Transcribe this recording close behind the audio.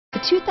The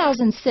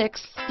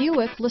 2006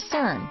 Buick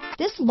Lucerne.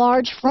 This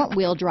large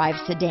front-wheel drive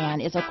sedan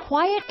is a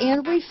quiet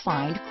and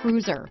refined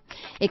cruiser.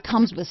 It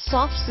comes with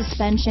soft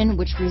suspension,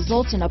 which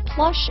results in a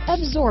plush,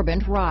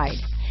 absorbent ride.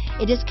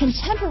 It is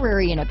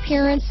contemporary in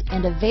appearance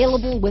and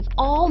available with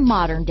all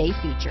modern-day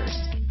features.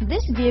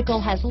 This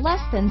vehicle has less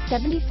than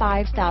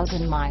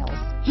 75,000 miles.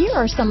 Here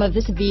are some of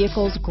this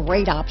vehicle's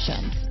great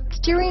options: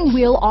 steering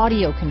wheel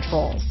audio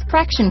controls,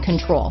 traction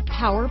control,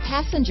 power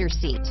passenger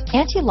seat,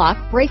 anti-lock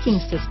braking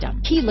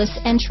system, keyless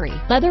entry,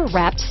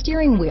 leather-wrapped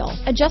steering wheel,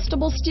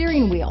 adjustable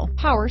steering wheel,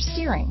 power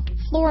steering,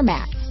 floor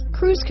mats,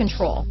 cruise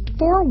control,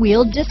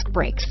 four-wheel disc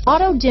brakes,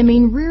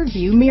 auto-dimming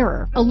rear-view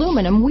mirror,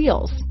 aluminum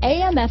wheels,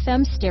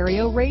 AM/FM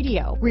stereo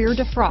radio, rear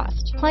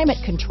defrost, climate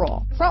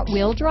control,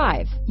 front-wheel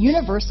drive,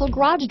 universal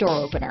garage door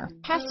opener,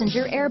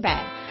 passenger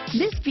airbag.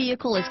 This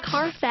vehicle is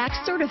Carfax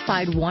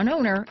certified one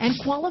owner and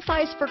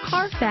qualifies for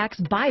Carfax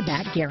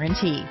buyback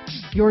guarantee.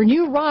 Your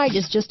new ride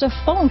is just a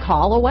phone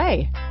call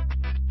away.